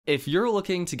If you're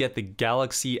looking to get the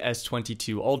Galaxy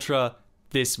S22 Ultra,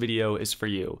 this video is for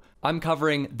you. I'm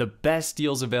covering the best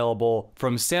deals available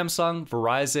from Samsung,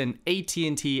 Verizon,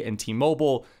 AT&T, and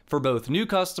T-Mobile for both new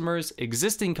customers,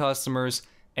 existing customers,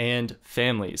 and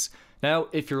families. Now,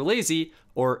 if you're lazy,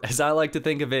 or as I like to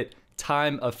think of it,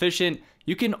 time efficient,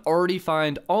 you can already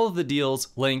find all of the deals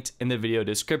linked in the video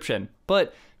description.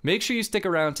 But make sure you stick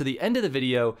around to the end of the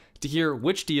video to hear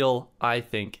which deal I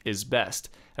think is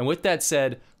best. And with that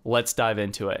said, let's dive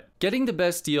into it. Getting the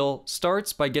best deal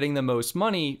starts by getting the most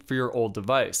money for your old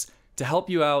device. To help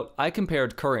you out, I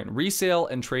compared current resale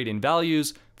and trade-in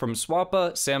values from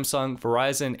Swappa, Samsung,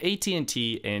 Verizon,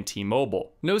 AT&T, and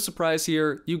T-Mobile. No surprise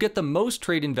here, you get the most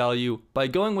trade-in value by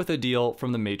going with a deal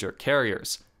from the major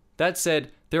carriers. That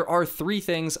said, there are three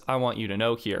things I want you to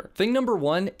know here. Thing number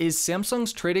one is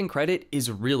Samsung's trade-in credit is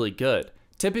really good.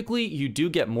 Typically, you do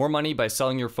get more money by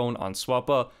selling your phone on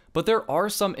Swappa, but there are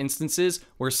some instances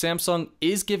where Samsung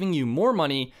is giving you more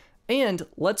money, and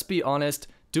let's be honest,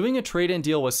 doing a trade-in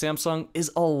deal with Samsung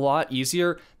is a lot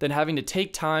easier than having to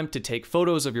take time to take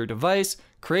photos of your device,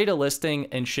 create a listing,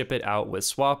 and ship it out with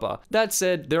Swappa. That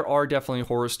said, there are definitely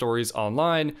horror stories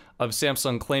online of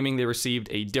Samsung claiming they received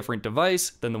a different device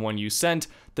than the one you sent,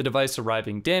 the device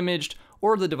arriving damaged,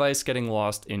 or the device getting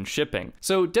lost in shipping.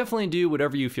 So definitely do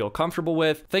whatever you feel comfortable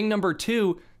with. Thing number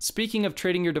two, speaking of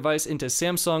trading your device into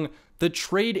Samsung, the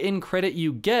trade-in credit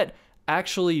you get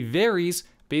actually varies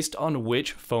based on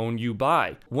which phone you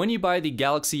buy. When you buy the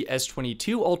Galaxy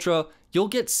S22 Ultra, you'll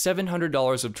get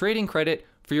 $700 of trading credit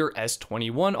for your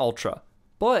S21 Ultra.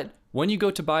 But when you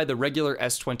go to buy the regular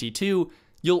S22,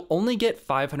 you'll only get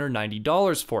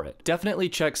 $590 for it. Definitely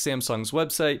check Samsung's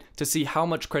website to see how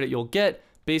much credit you'll get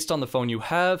based on the phone you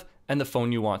have and the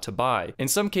phone you want to buy. In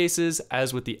some cases,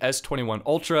 as with the S21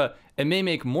 Ultra, it may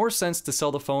make more sense to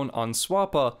sell the phone on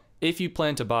Swappa if you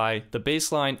plan to buy the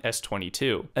baseline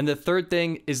S22. And the third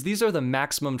thing is these are the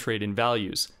maximum trade-in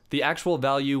values. The actual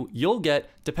value you'll get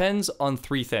depends on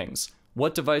three things: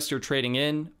 what device you're trading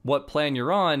in, what plan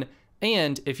you're on,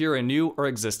 and if you're a new or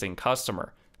existing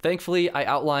customer. Thankfully, I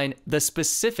outline the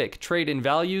specific trade-in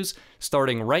values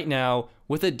starting right now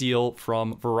with a deal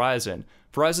from Verizon.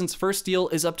 Verizon's first deal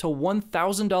is up to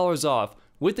 $1,000 off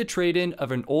with the trade-in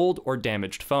of an old or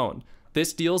damaged phone.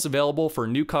 This deal is available for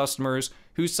new customers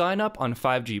who sign up on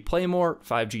 5G Play More,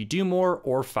 5G Do More,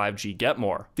 or 5G Get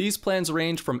More. These plans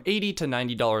range from $80 to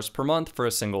 $90 per month for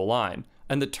a single line,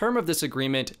 and the term of this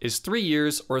agreement is 3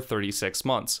 years or 36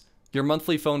 months. Your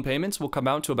monthly phone payments will come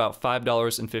out to about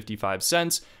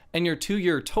 $5.55, and your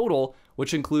 2-year total,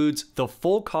 which includes the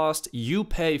full cost you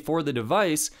pay for the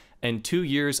device and 2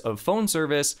 years of phone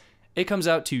service, it comes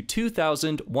out to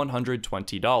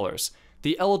 $2,120.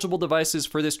 The eligible devices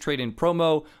for this trade-in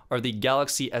promo are the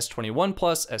Galaxy S21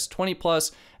 Plus, S20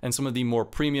 Plus, and some of the more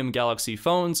premium Galaxy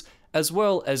phones, as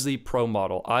well as the Pro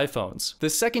model iPhones.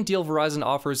 The second deal Verizon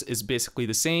offers is basically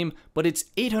the same, but it's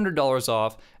 $800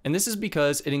 off, and this is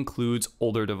because it includes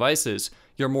older devices.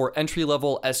 Your more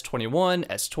entry-level S21,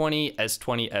 S20,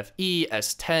 S20 FE,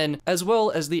 S10, as well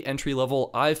as the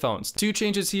entry-level iPhones. Two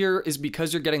changes here is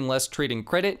because you're getting less trade-in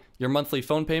credit, your monthly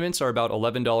phone payments are about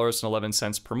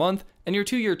 $11.11 per month, and your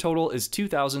 2-year total is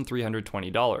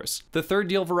 $2,320. The third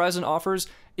deal Verizon offers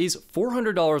is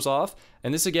 $400 off,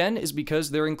 and this again is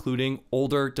because they're including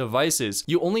older devices.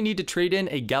 You only need to trade in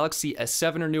a Galaxy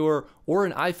S7 or newer or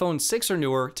an iPhone 6 or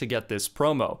newer to get this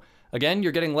promo. Again,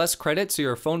 you're getting less credit, so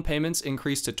your phone payments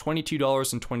increase to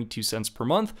 $22.22 per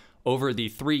month over the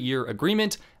 3-year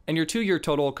agreement, and your 2-year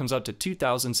total comes out to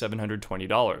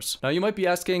 $2,720. Now you might be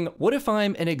asking, what if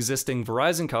I'm an existing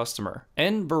Verizon customer?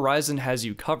 And Verizon has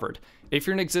you covered. If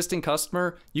you're an existing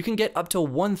customer, you can get up to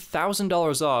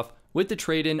 $1,000 off with the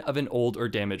trade-in of an old or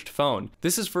damaged phone.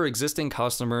 This is for existing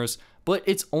customers, but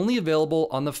it's only available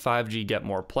on the 5G Get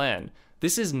More plan.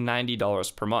 This is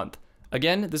 $90 per month.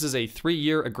 Again, this is a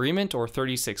 3-year agreement or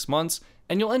 36 months,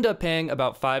 and you'll end up paying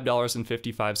about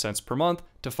 $5.55 per month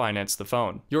to finance the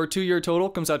phone. Your 2-year total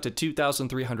comes out to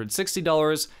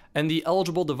 $2,360, and the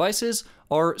eligible devices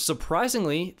are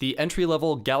surprisingly the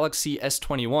entry-level Galaxy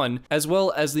S21, as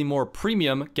well as the more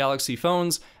premium Galaxy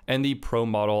phones and the Pro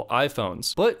model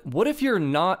iPhones. But what if you're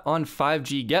not on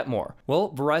 5G Get More? Well,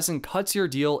 Verizon cuts your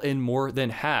deal in more than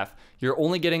half. You're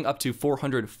only getting up to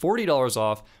 $440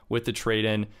 off with the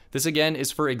trade-in. This again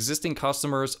is for existing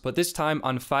customers, but this time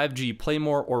on 5G Play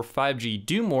More or 5G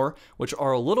Do More, which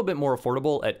are a little bit more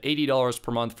affordable at $80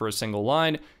 per month for a single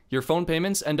line. Your phone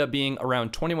payments end up being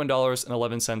around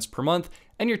 $21.11 per month,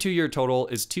 and your 2-year total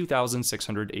is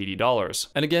 $2,680.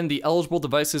 And again, the eligible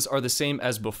devices are the same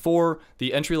as before: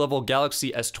 the entry-level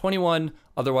Galaxy S21,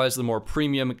 otherwise the more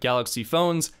premium Galaxy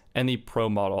phones, and the Pro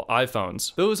model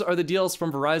iPhones. Those are the deals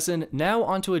from Verizon. Now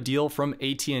onto a deal from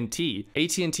AT&T.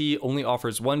 AT&T only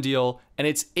offers one deal, and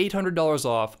it's $800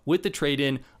 off with the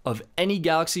trade-in of any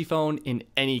Galaxy phone in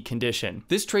any condition.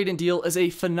 This trade-in deal is a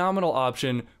phenomenal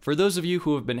option for those of you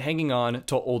who have been hanging on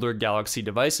to older Galaxy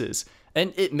devices.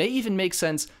 And it may even make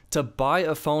sense to buy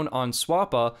a phone on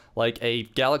Swappa, like a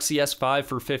Galaxy S5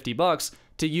 for $50,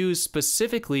 to use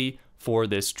specifically for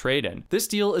this trade-in. This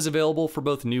deal is available for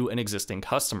both new and existing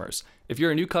customers. If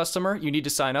you're a new customer, you need to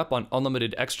sign up on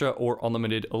Unlimited Extra or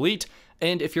Unlimited Elite,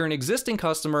 and if you're an existing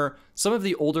customer, some of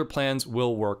the older plans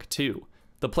will work too.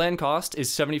 The plan cost is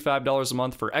 $75 a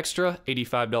month for Extra,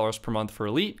 $85 per month for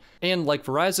Elite, and like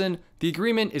Verizon, the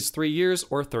agreement is 3 years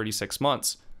or 36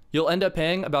 months. You'll end up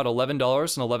paying about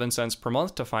 $11.11 per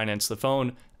month to finance the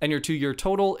phone, and your 2-year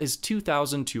total is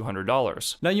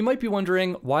 $2,200. Now you might be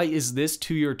wondering, why is this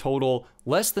 2-year total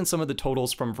less than some of the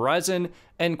totals from Verizon?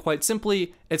 And quite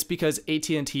simply, it's because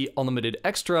AT&T Unlimited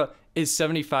Extra is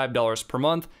 $75 per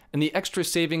month, and the extra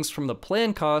savings from the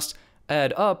plan cost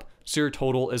add up, so your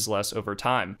total is less over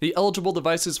time. The eligible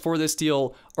devices for this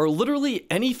deal are literally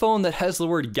any phone that has the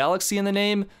word Galaxy in the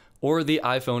name, or the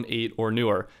iPhone 8 or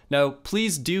newer. Now,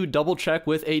 please do double check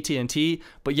with AT&T,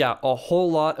 but yeah, a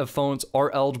whole lot of phones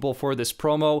are eligible for this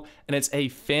promo, and it's a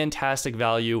fantastic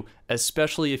value,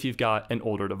 especially if you've got an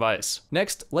older device.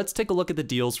 Next, let's take a look at the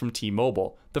deals from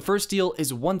T-Mobile. The first deal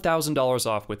is $1,000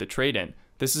 off with a trade-in.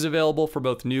 This is available for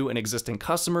both new and existing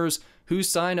customers who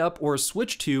sign up or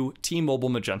switch to T-Mobile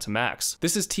Magenta Max.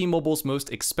 This is T-Mobile's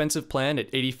most expensive plan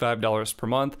at $85 per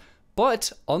month,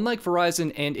 but unlike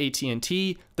Verizon and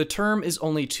AT&T, the term is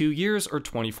only 2 years or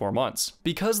 24 months.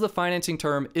 Because the financing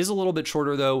term is a little bit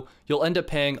shorter though, you'll end up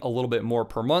paying a little bit more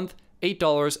per month,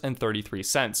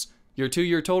 $8.33. Your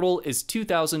 2-year total is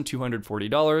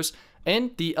 $2,240,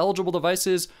 and the eligible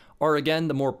devices are again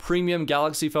the more premium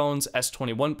Galaxy phones,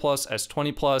 S21 Plus,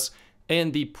 S20 Plus,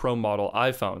 and the Pro model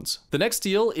iPhones. The next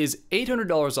deal is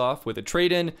 $800 off with a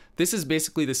trade-in. This is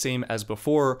basically the same as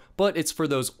before, but it's for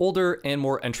those older and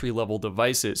more entry-level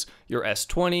devices, your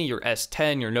S20, your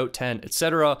S10, your Note 10,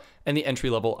 etc., and the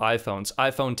entry-level iPhones,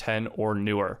 iPhone 10 or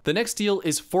newer. The next deal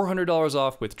is $400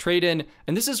 off with trade-in,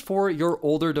 and this is for your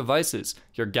older devices,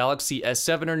 your Galaxy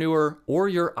S7 or newer, or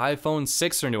your iPhone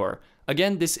 6 or newer.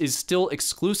 Again, this is still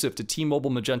exclusive to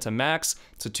T-Mobile Magenta Max.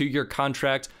 It's a 2-year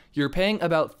contract. You're paying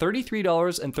about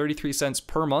 $33.33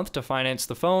 per month to finance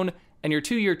the phone, and your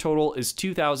 2-year total is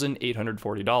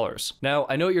 $2,840. Now,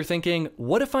 I know what you're thinking,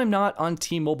 what if I'm not on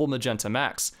T-Mobile Magenta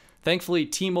Max? Thankfully,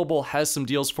 T-Mobile has some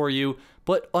deals for you,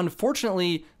 but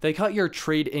unfortunately, they cut your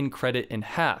trade-in credit in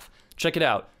half. Check it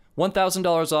out,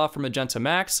 $1,000 off for Magenta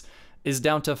Max is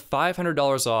down to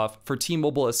 $500 off for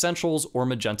T-Mobile Essentials or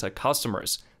Magenta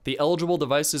customers. The eligible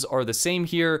devices are the same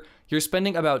here. You're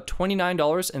spending about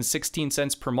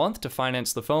 $29.16 per month to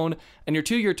finance the phone, and your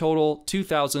 2-year total,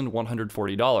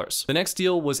 $2,140. The next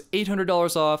deal was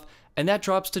 $800 off, and that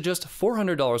drops to just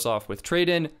 $400 off with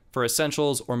trade-in for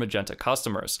Essentials or Magenta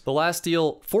customers. The last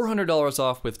deal, $400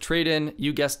 off with trade-in,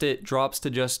 you guessed it, drops to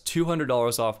just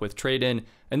 $200 off with trade-in,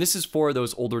 and this is for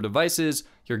those older devices,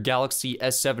 your Galaxy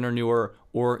S7 or newer,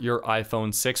 or your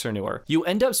iPhone 6 or newer. You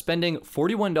end up spending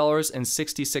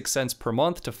 $41.66 per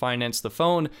month to finance the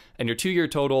phone, and your 2-year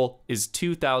total is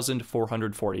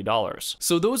 $2,440.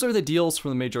 So those are the deals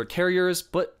from the major carriers,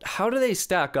 but how do they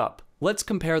stack up? Let's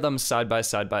compare them side by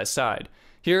side.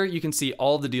 Here you can see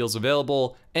all the deals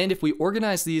available, and if we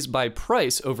organize these by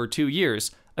price over 2 years,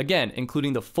 again,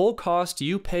 including the full cost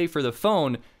you pay for the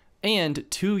phone and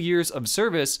 2 years of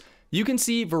service, you can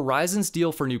see Verizon's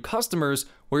deal for new customers,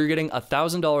 where you're getting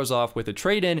 $1,000 off with a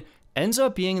trade-in, ends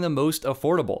up being the most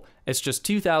affordable. It's just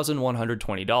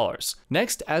 $2,120.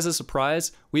 Next, as a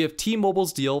surprise, we have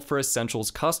T-Mobile's deal for Essentials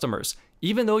customers.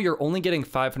 Even though you're only getting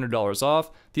 $500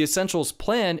 off, the Essentials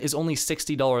plan is only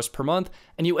 $60 per month,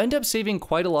 and you end up saving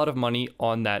quite a lot of money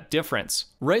on that difference.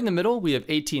 Right in the middle, we have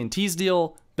AT&T's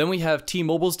deal. Then we have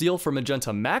T-Mobile's deal for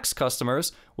Magenta Max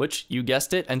customers, which, you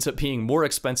guessed it, ends up being more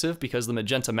expensive because the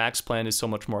Magenta Max plan is so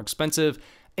much more expensive.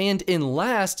 And in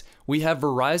last, we have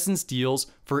Verizon's deals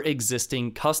for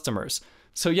existing customers.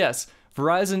 So yes,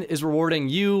 Verizon is rewarding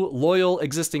you, loyal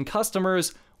existing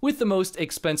customers, with the most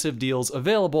expensive deals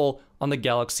available on the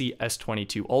Galaxy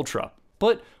S22 Ultra.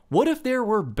 But what if there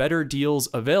were better deals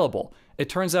available? It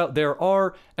turns out there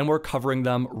are, and we're covering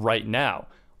them right now.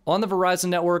 On the Verizon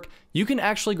network, you can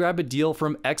actually grab a deal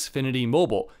from Xfinity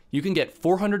Mobile. You can get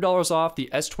 $400 off the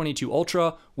S22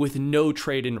 Ultra with no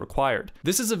trade-in required.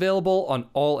 This is available on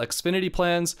all Xfinity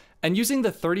plans, and using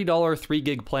the $30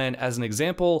 3GB plan as an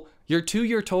example, your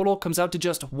 2-year total comes out to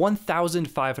just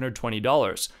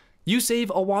 $1,520. you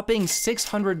save a whopping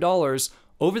 $600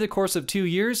 over the course of 2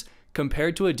 years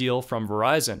compared to a deal from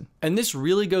Verizon. And this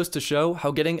really goes to show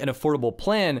how getting an affordable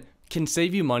plan can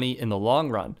save you money in the long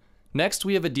run. Next,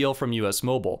 we have a deal from US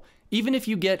Mobile. Even if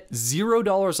you get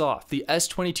 $0 off the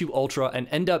S22 Ultra and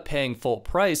end up paying full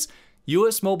price,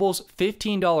 US Mobile's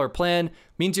 $15 plan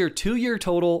means your 2-year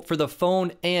total for the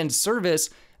phone and service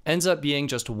ends up being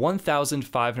just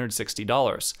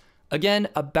 $1,560. Again,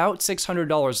 about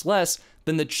 $600 less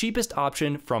than the cheapest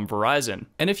option from Verizon.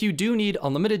 And if you do need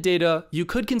unlimited data, you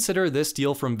could consider this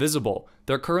deal from Visible.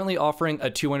 They're currently offering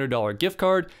a $200 gift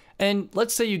card, and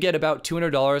let's say you get about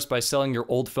 $200 by selling your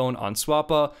old phone on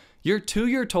Swappa, your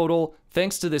 2-year total,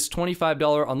 thanks to this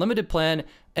 $25 unlimited plan,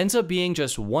 ends up being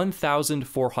just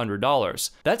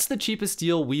 $1,400. That's the cheapest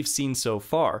deal we've seen so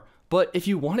far. But if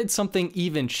you wanted something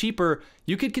even cheaper,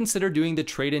 you could consider doing the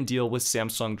trade-in deal with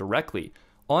Samsung directly.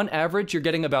 On average, you're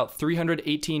getting about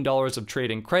 $318 of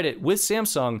trade-in credit with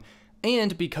Samsung,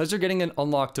 and because you're getting an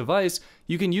unlocked device,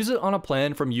 you can use it on a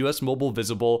plan from US Mobile,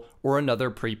 Visible, or another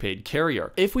prepaid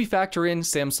carrier. If we factor in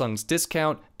Samsung's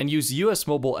discount and use US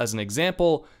Mobile as an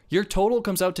example, your total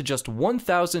comes out to just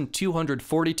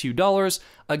 $1,242,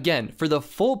 again, for the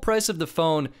full price of the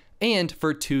phone and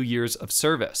for 2 years of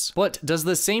service. But does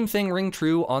the same thing ring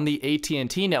true on the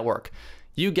AT&T network?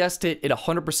 You guessed it, it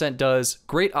 100% does.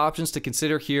 Great options to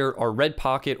consider here are Red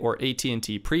Pocket or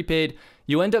AT&T Prepaid.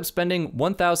 You end up spending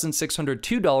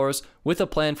 $1,602 with a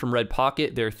plan from Red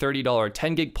Pocket, their $30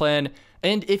 10 gig plan.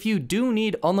 And if you do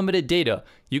need unlimited data,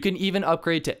 you can even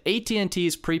upgrade to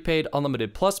AT&T's Prepaid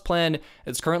Unlimited Plus plan.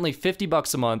 It's currently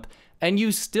 $50 a month, and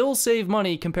you still save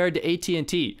money compared to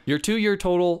AT&T. Your 2-year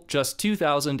total, just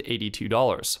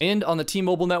 $2,082. And on the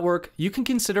T-Mobile network, you can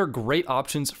consider great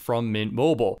options from Mint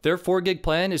Mobile. Their 4 gig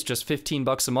plan is just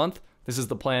 $15 a month. This is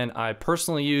the plan I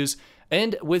personally use.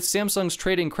 And with Samsung's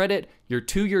trade-in credit, your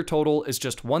 2-year total is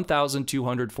just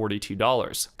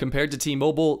 $1,242. Compared to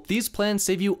T-Mobile, these plans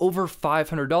save you over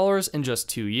 $500 in just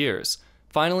 2 years.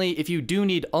 Finally, if you do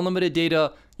need unlimited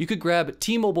data, you could grab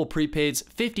T-Mobile Prepaid's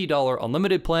 $50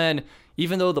 unlimited plan.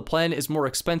 Even though the plan is more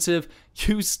expensive,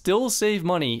 you still save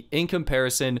money in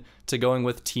comparison to going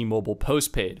with T-Mobile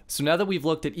postpaid. So now that we've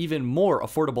looked at even more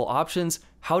affordable options,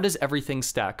 how does everything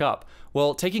stack up?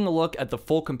 Well, taking a look at the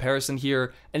full comparison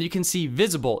here, and you can see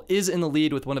Visible is in the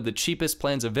lead with one of the cheapest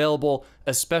plans available,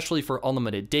 especially for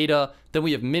unlimited data. Then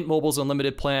we have Mint Mobile's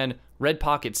unlimited plan, Red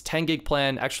Pocket's 10 gig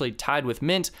plan, actually tied with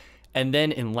Mint. And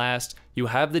then in last, you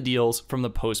have the deals from the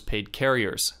postpaid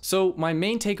carriers. So my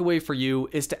main takeaway for you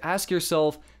is to ask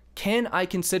yourself, can I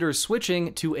consider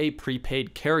switching to a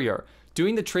prepaid carrier?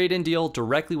 Doing the trade-in deal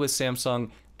directly with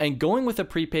Samsung and going with a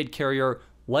prepaid carrier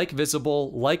like Visible,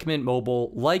 like Mint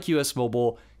Mobile, like US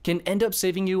Mobile can end up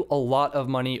saving you a lot of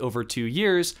money over 2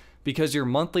 years because your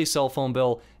monthly cell phone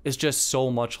bill is just so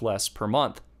much less per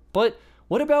month. But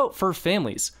what about for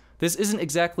families? This isn't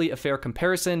exactly a fair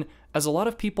comparison, as a lot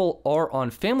of people are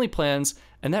on family plans,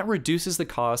 and that reduces the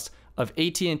cost of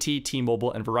AT&T,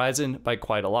 T-Mobile, and Verizon by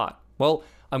quite a lot. Well,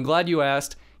 I'm glad you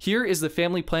asked. Here is the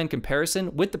family plan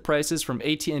comparison with the prices from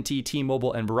AT&T,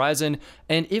 T-Mobile, and Verizon,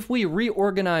 and if we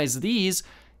reorganize these,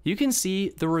 you can see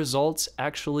the results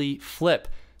actually flip.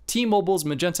 T-Mobile's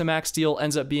Magenta Max deal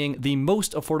ends up being the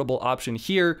most affordable option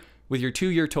here, with your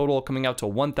 2-year total coming out to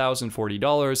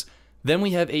 $1,040. Then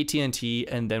we have AT&T,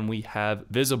 and then we have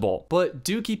Visible. But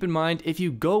do keep in mind, if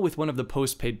you go with one of the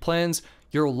postpaid plans,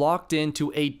 you're locked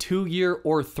into a 2-year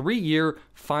or 3-year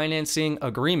financing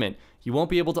agreement. You won't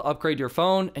be able to upgrade your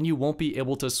phone, and you won't be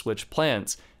able to switch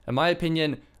plans. In my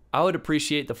opinion, I would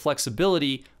appreciate the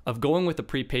flexibility of going with a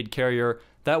prepaid carrier.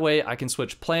 That way I can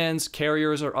switch plans,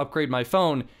 carriers, or upgrade my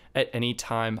phone at any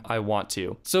time I want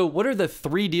to. So what are the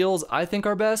 3 deals I think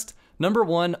are best? Number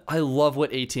 1, I love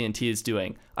what AT&T is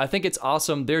doing. I think it's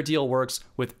awesome their deal works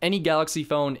with any Galaxy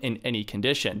phone in any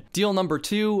condition. Deal number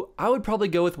 2, I would probably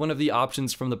go with one of the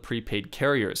options from the prepaid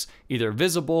carriers, either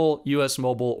Visible, US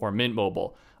Mobile, or Mint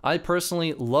Mobile. I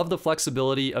personally love the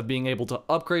flexibility of being able to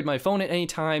upgrade my phone at any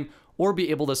time or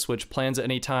be able to switch plans at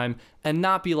any time and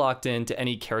not be locked into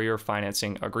any carrier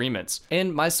financing agreements.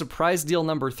 And my surprise deal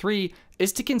number 3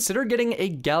 is to consider getting a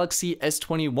Galaxy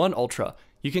S21 Ultra.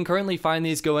 You can currently find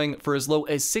these going for as low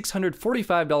as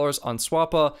 $645 on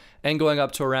Swappa and going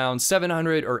up to around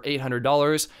 $700 or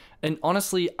 $800. And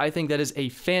honestly, I think that is a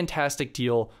fantastic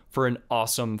deal for an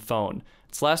awesome phone.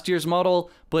 It's last year's model,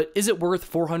 but is it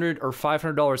worth $400 or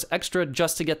 $500 extra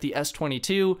just to get the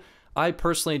S22? I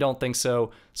personally don't think so,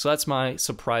 so that's my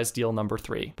surprise deal number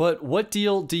 3. But what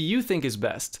deal do you think is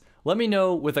best? Let me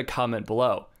know with a comment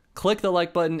below. Click the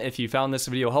like button if you found this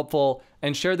video helpful,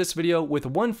 and share this video with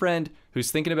one friend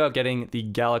who's thinking about getting the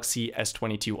Galaxy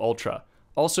S22 Ultra.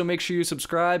 Also, make sure you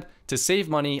subscribe to save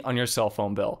money on your cell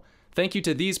phone bill. Thank you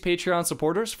to these Patreon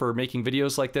supporters for making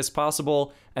videos like this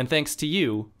possible, and thanks to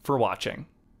you for watching.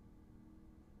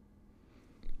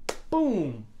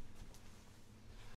 Boom!